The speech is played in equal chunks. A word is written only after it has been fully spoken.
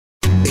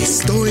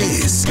Esto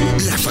es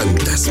La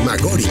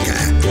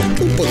Fantasmagórica,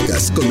 un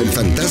podcast con el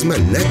fantasma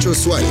Nacho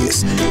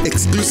Suárez,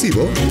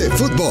 exclusivo de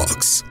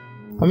Footbox.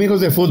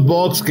 Amigos de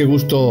Footbox, qué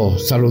gusto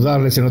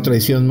saludarles en otra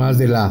edición más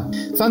de La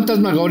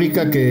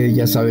Fantasmagórica, que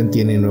ya saben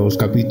tiene nuevos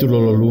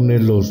capítulos los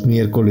lunes, los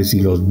miércoles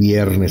y los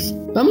viernes.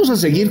 Vamos a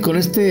seguir con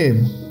este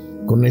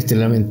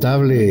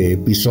lamentable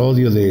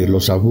episodio de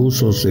los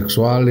abusos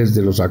sexuales,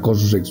 de los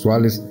acosos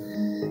sexuales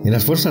en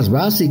las fuerzas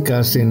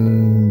básicas,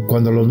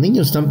 cuando los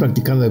niños están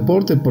practicando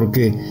deporte,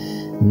 porque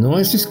no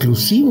es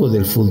exclusivo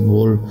del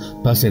fútbol,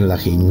 pasa en la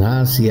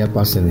gimnasia,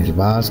 pasa en el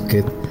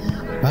básquet,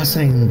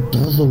 pasa en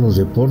todos los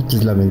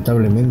deportes,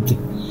 lamentablemente.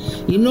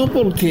 Y no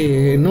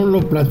porque no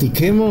lo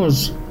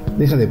platiquemos,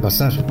 deja de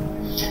pasar.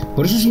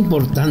 Por eso es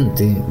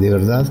importante, de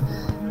verdad,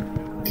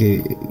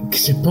 que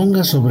se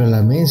ponga sobre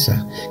la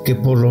mesa, que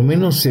por lo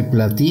menos se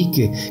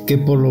platique, que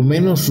por lo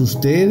menos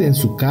usted en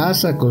su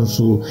casa, con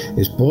su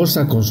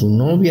esposa, con su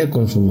novia,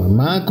 con su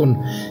mamá, con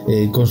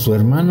su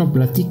hermano,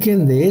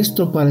 platiquen de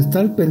esto para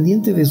estar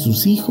pendiente de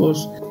sus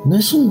hijos. No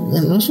es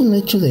un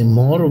hecho de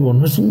morbo,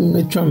 no es un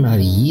hecho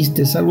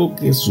amarillista, es algo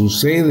que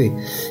sucede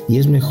y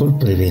es mejor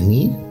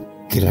prevenir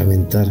que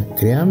lamentar.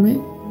 Créame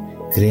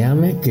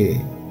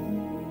que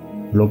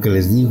lo que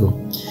les digo.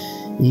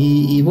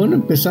 Y bueno,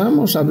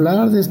 empezamos a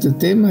hablar de este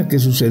tema que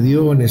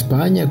sucedió en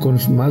España con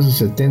más de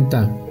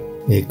 70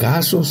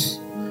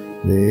 casos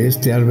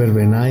de Albert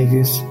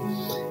Benayges,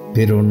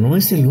 pero no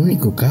es el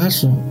único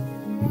caso.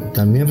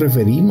 También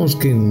referimos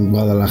que en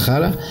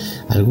Guadalajara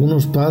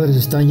algunos padres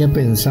están ya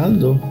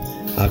pensando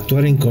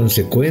actuar en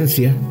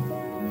consecuencia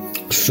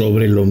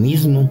sobre lo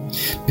mismo,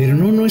 pero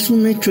no es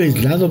un hecho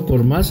aislado,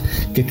 por más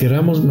que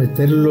queramos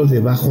meterlo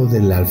debajo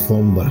de la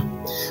alfombra.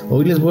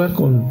 Hoy les voy a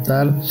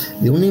contar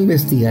de una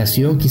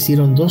investigación que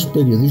hicieron dos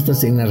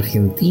periodistas en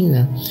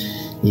Argentina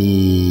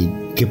y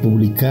que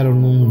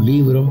publicaron un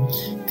libro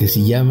que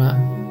se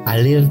llama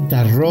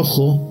Alerta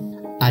Rojo,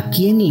 ¿a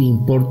quién le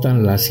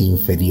importan las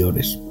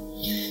inferiores?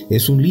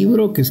 Es un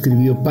libro que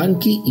escribió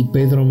Panqui y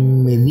Pedro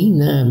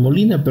Molina,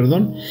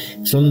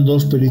 son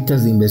dos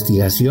periodistas de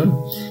investigación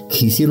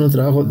que hicieron un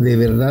trabajo de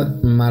verdad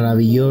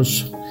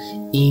maravilloso,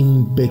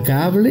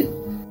 impecable,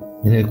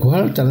 en el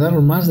cual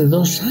tardaron más de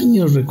 2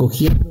 años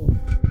recogiendo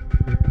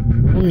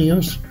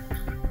testimonios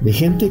de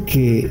gente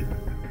que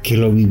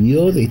lo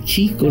vivió, de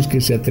chicos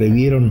que se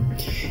atrevieron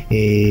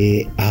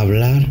a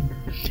hablar.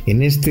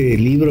 En este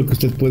libro que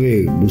usted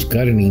puede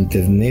buscar en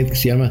internet, que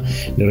se llama,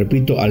 le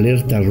repito,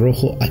 Alerta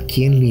Rojo, ¿a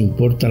quién le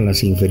importan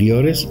las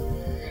inferiores?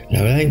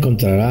 La verdad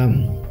encontrará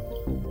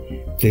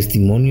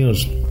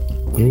testimonios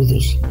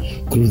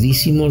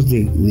crudísimos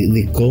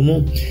de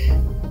cómo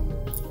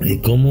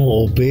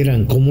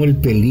operan, cómo el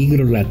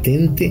peligro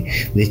latente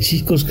de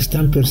chicos que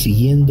están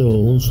persiguiendo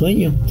un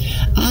sueño.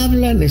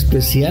 Habla en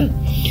especial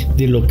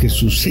de lo que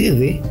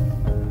sucede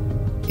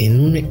en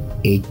un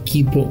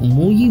equipo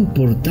muy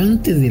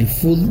importante del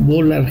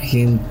fútbol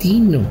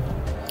argentino,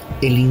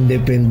 el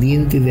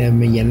Independiente de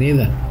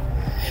Avellaneda.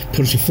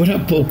 Por si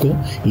fuera poco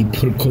y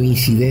por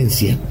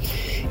coincidencia,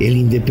 el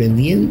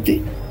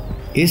Independiente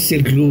es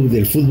el club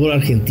del fútbol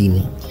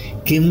argentino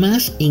que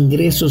más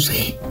ingresos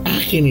ha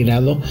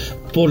generado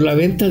por la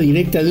venta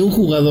directa de un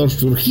jugador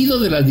surgido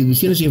de las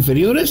divisiones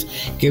inferiores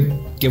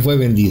que fue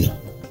vendido.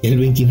 El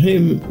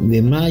 29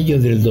 de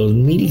mayo del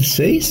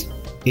 2006,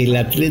 el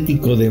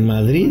Atlético de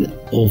Madrid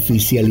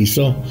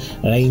oficializó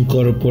la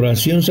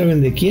incorporación,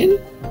 ¿saben de quién?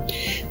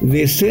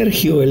 De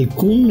Sergio el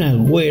Kun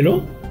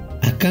Agüero,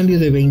 a cambio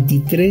de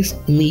 23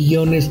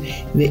 millones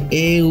de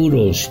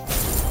euros.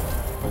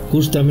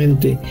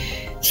 Justamente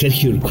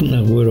Sergio el Kun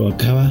Agüero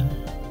acaba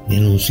de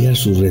anunciar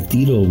su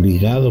retiro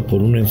obligado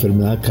por una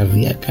enfermedad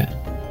cardíaca.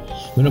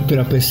 Bueno,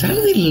 pero a pesar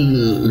de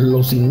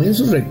los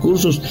inmensos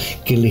recursos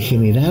que le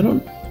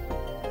generaron,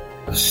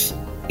 pues,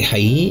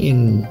 ahí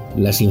en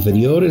las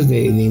inferiores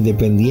de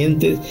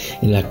Independientes,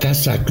 en la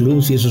Casa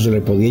Club, si eso se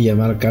le podía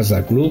llamar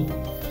Casa Club,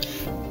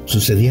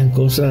 sucedían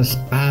cosas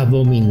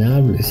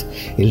abominables.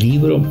 El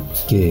libro,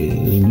 que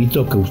le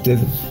invito a que usted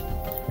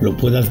lo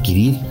pueda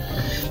adquirir,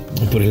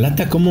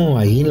 relata cómo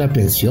ahí en la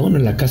pensión,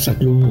 en la Casa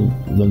Club,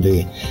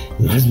 donde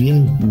más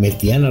bien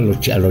metían a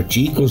los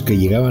chicos que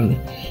llegaban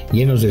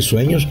llenos de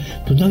sueños,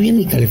 pues no había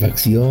ni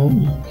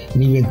calefacción,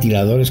 ni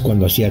ventiladores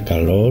cuando hacía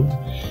calor,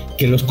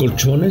 que los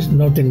colchones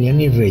no tenían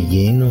ni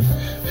relleno,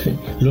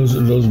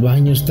 los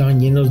baños estaban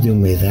llenos de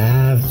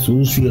humedad,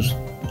 sucios.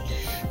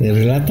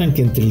 Relatan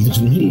que entre el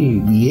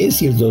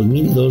 2010 y el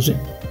 2012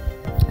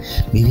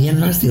 vivían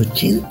más de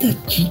 80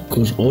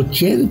 chicos,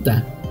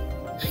 80,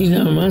 y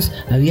nada más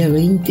había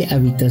 20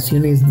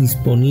 habitaciones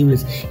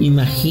disponibles.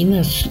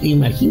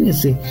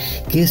 Imagínense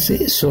qué es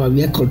eso,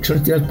 había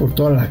colchones tirados por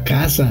toda la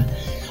casa.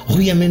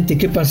 Obviamente,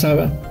 ¿qué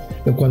pasaba?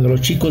 Cuando los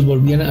chicos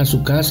volvían a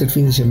su casa el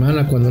fin de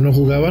semana, cuando no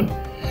jugaban,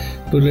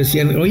 pues le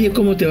decían, oye,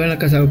 ¿cómo te va en la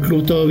casa del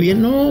club? ¿Todo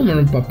bien? No,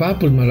 papá,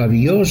 pues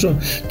maravilloso,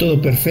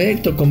 todo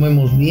perfecto,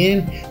 comemos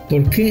bien.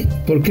 ¿Por qué?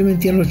 ¿Por qué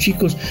mentían los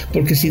chicos?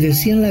 Porque si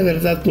decían la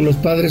verdad, pues los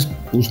padres,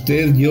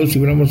 usted, yo, si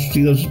hubiéramos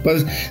sido sus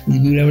padres,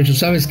 hubiéramos dicho,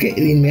 ¿sabes qué?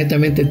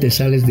 Inmediatamente te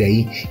sales de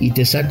ahí y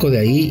te saco de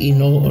ahí y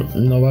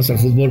no vas al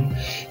fútbol.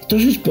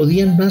 Entonces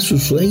podían más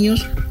sus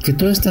sueños que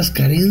todas estas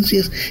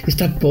carencias,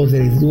 esta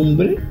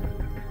podredumbre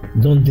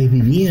donde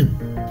vivían.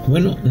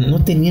 Bueno,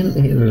 no tenían,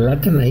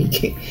 relatan ahí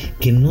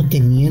que no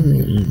tenían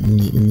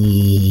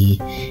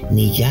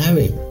ni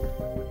llave.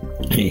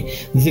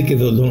 Dice que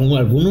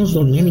algunos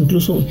dormían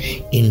incluso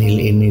en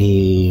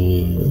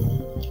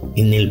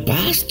el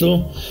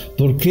pasto.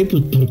 ¿Por qué?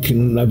 Pues porque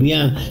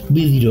había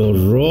vidrios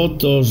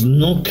rotos,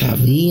 no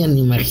cabían,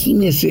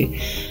 imagínense,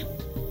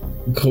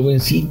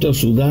 jovencitos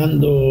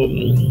sudando,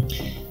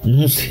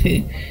 no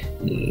sé,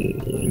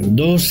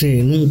 12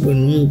 en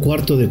un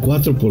cuarto de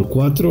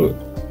 4x4.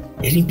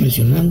 Era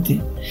impresionante.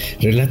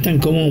 Relatan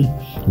cómo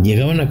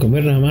llegaban a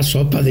comer nada más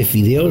sopa de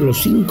fideos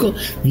los 5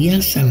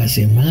 días a la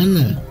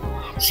semana.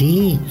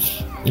 Sí,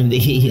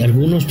 y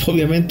algunos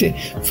obviamente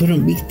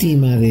fueron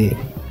víctimas de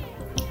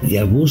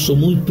abuso.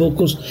 Muy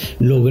pocos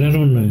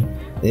lograron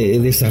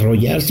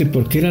desarrollarse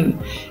porque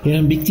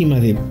eran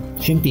víctimas de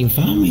gente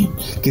infame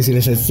que se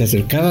les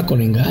acercaba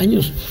con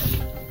engaños,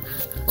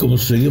 como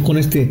sucedió con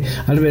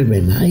Albert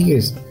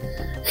Benaigues.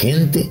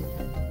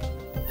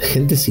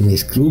 Gente sin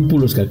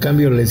escrúpulos que a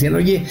cambio le decían,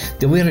 oye,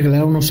 te voy a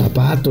regalar unos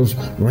zapatos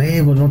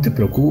nuevos, no te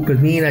preocupes,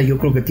 mira, yo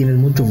creo que tienes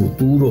mucho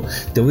futuro,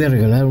 te voy a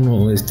regalar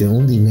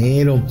un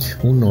dinero,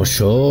 unos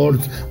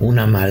shorts,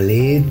 una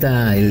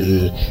maleta,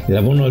 el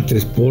abono del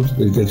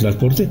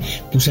transporte.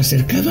 Pues se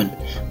acercaban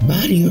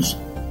varios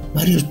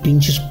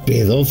pinches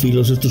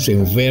pedófilos, estos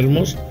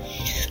enfermos,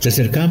 se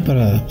acercaban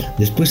para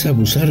después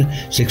abusar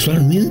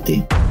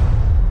sexualmente.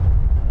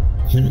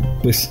 Bueno,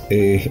 pues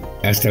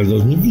hasta el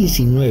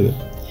 2019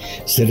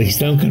 se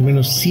registraron que al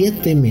menos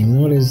 7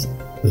 menores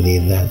de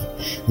edad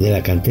de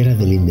la cantera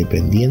del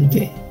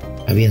Independiente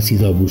habían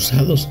sido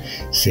abusados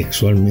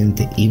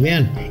sexualmente. Y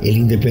vean, el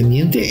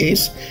Independiente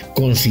es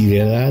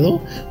considerado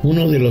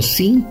uno de los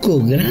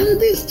 5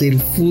 grandes del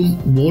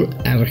fútbol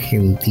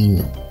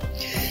argentino.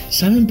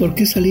 ¿Saben por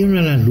qué salieron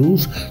a la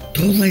luz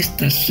toda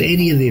esta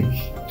serie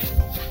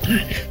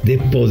de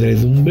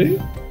podredumbre?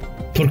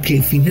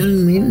 Porque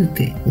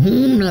finalmente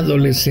un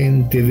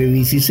adolescente de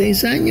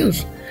 16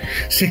 años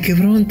se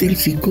quebró ante el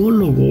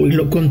psicólogo y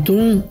lo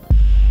contó.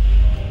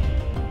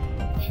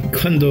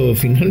 Cuando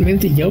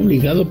finalmente, ya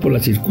obligado por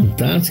las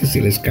circunstancias y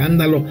el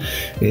escándalo,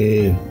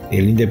 el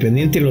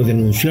Independiente lo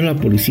denunció a la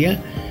policía,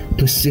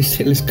 pues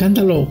el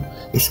escándalo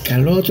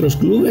escaló a otros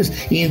clubes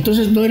y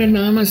entonces no era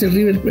nada más el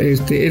River,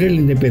 era el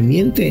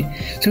Independiente.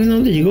 ¿Saben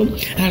dónde llegó?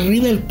 Al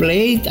River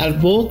Plate, al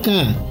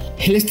Boca.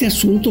 Este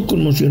asunto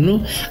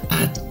conmocionó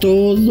a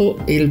todo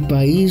el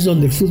país,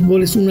 donde el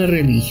fútbol es una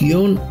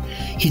religión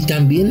y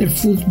también el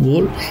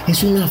fútbol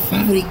es una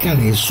fábrica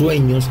de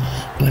sueños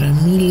para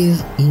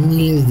miles y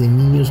miles de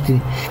niños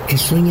que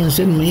sueñan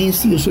ser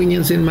Messi o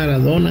sueñan ser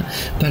Maradona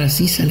para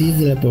así salir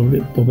de la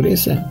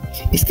pobreza.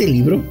 Este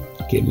libro,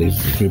 que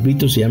les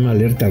repito se llama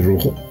Alerta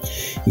Rojo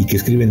y que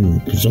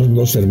escriben, pues son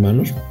 2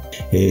 hermanos,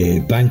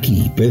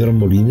 Panqui y Pedro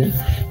Molina,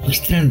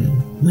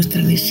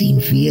 muestran ese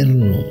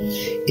infierno,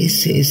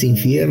 ese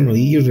infierno,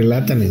 y ellos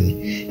relatan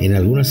en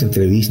algunas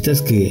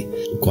entrevistas que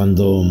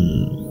cuando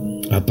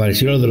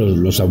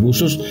aparecieron los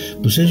abusos,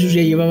 pues ellos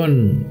ya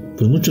llevaban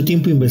pues mucho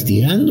tiempo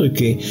investigando y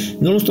que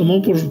no los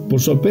tomó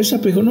por sorpresa,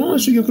 pero dijo, no,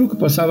 eso yo creo que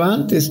pasaba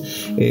antes,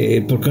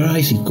 porque ahora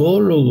hay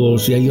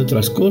psicólogos y hay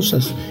otras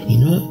cosas, y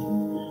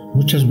no,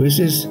 muchas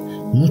veces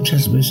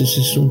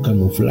es un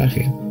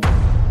camuflaje.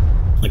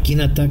 ¿A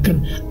quién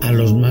atacan? A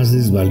los más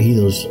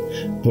desvalidos.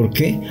 ¿Por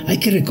qué? Hay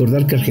que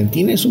recordar que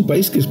Argentina es un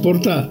país que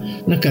exporta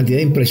una cantidad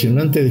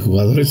impresionante de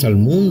jugadores al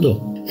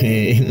mundo.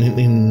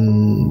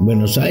 En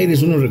Buenos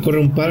Aires uno recorre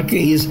un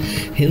parque y es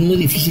muy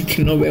difícil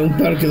que no vea un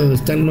parque donde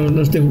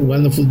no estén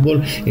jugando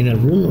fútbol en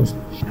algunos.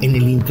 En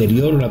el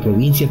interior, la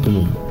provincia,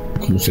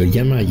 como se le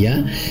llama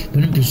allá,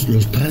 bueno, pues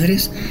los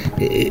padres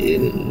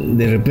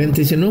de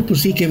repente dicen, no,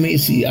 pues sí,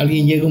 si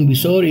alguien llega un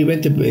visor y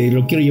vente,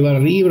 lo quiero llevar a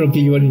River, lo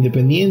quiero llevar a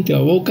Independiente o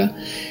a Boca,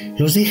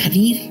 los dejan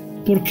ir.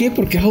 ¿Por qué?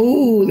 Porque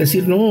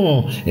decir,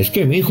 no, es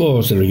que a mi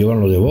hijo se lo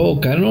llevan los de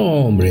Boca,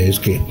 no, hombre, es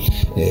que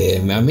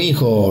a mi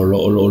hijo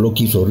lo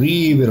quiso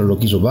River o lo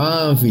quiso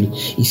Banfield,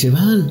 y se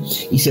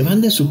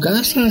van de su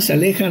casa, se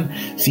alejan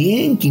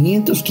 100,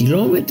 500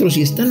 kilómetros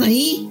y están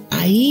ahí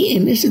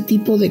en ese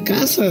tipo de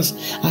casas,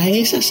 a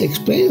esas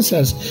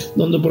expensas,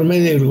 donde por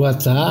medio del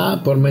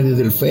WhatsApp, por medio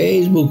del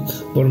Facebook,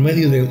 por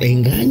medio de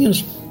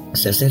engaños,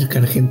 se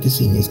acercan gente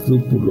sin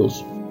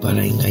escrúpulos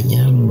para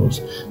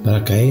engañarlos,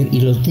 para caer,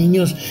 y los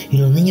niños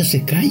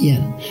se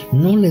callan,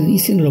 no le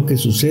dicen lo que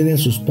sucede a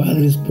sus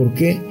padres. ¿Por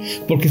qué?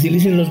 Porque si le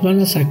dicen los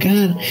van a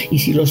sacar, y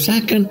si los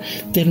sacan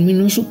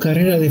terminó su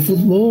carrera de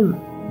fútbol.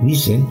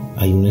 Dicen,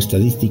 hay una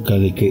estadística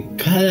de que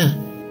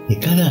de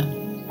cada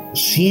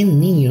 100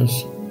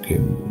 niños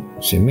que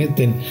se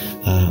meten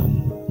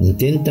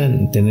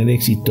intentan tener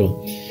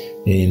éxito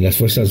en las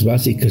fuerzas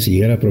básicas y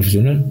llegar a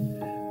profesional.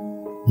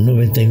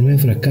 99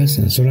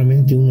 fracasan,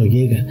 solamente uno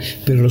llega,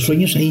 pero los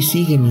sueños ahí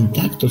siguen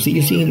intactos,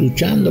 ellos siguen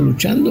luchando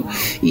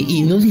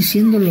y no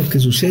diciendo lo que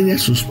sucede a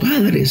sus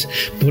padres.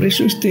 Por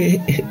eso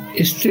este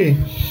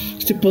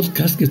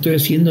podcast que estoy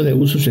haciendo de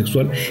abuso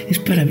sexual es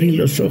para abrir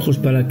los ojos,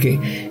 para que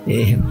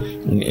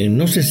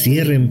no se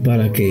cierren,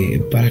 para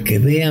que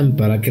vean,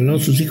 para que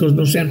sus hijos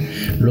no sean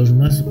los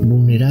más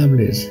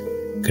vulnerables.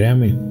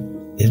 Créame,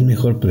 es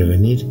mejor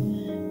prevenir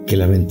que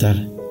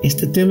lamentar.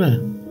 Este tema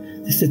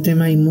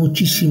hay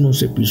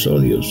muchísimos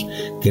episodios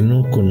que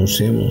no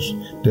conocemos,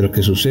 pero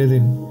que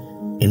suceden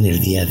en el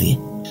día a día.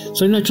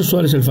 Soy Nacho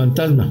Suárez, el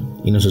fantasma,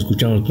 y nos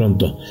escuchamos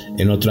pronto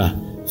en otra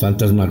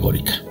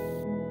Fantasmagórica.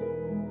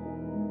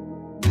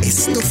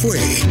 Esto fue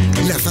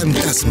La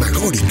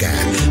Fantasmagórica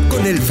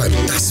con el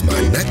fantasma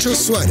Nacho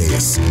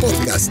Suárez,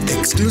 podcast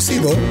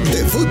exclusivo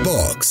de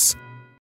Footbox.